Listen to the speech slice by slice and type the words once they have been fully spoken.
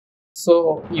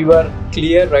So you were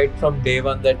clear right from day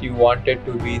one that you wanted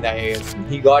to be in IISc.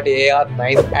 He got AR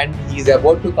 9 and he's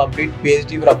about to complete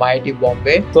PhD from IIT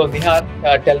Bombay. So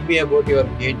Nihar, tell me about your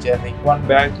GATE journey. One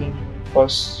back in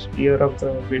first year of the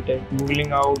BTech,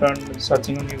 googling out and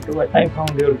searching on YouTube, I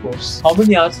found your course. How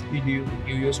many hours did you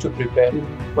used to prepare?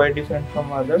 Quite different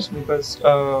from others because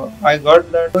I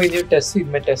got that. So in your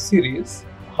test series,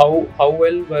 how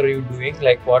well were you doing?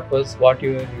 Like what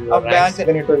you were Back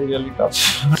then it was really tough.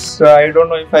 So I don't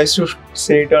know if I should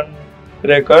say it on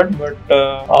record, but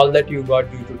all that you got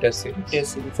due to test series.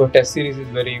 Test series. So test series is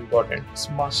very important. It's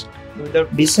must.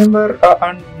 Without December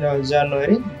and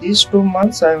January, these 2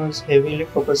 months I was heavily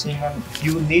focusing on.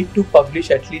 You need to publish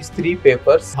at least 3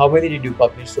 papers. How many did you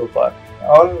publish so far?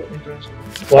 All international.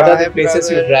 What are the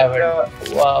places you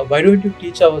traveled? Why don't you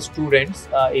teach our students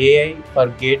AI for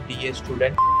GATE DA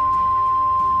student?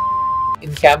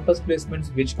 In campus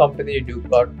placements, which company did you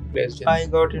got placed in? I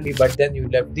got in. But then you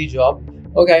left the job.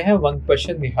 Okay, I have one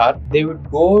question, Nihar. They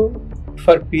would go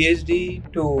for PhD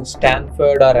to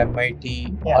Stanford or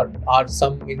MIT or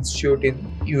some institute in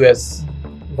US.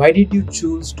 Why did you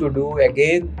choose to do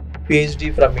again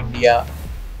PhD from India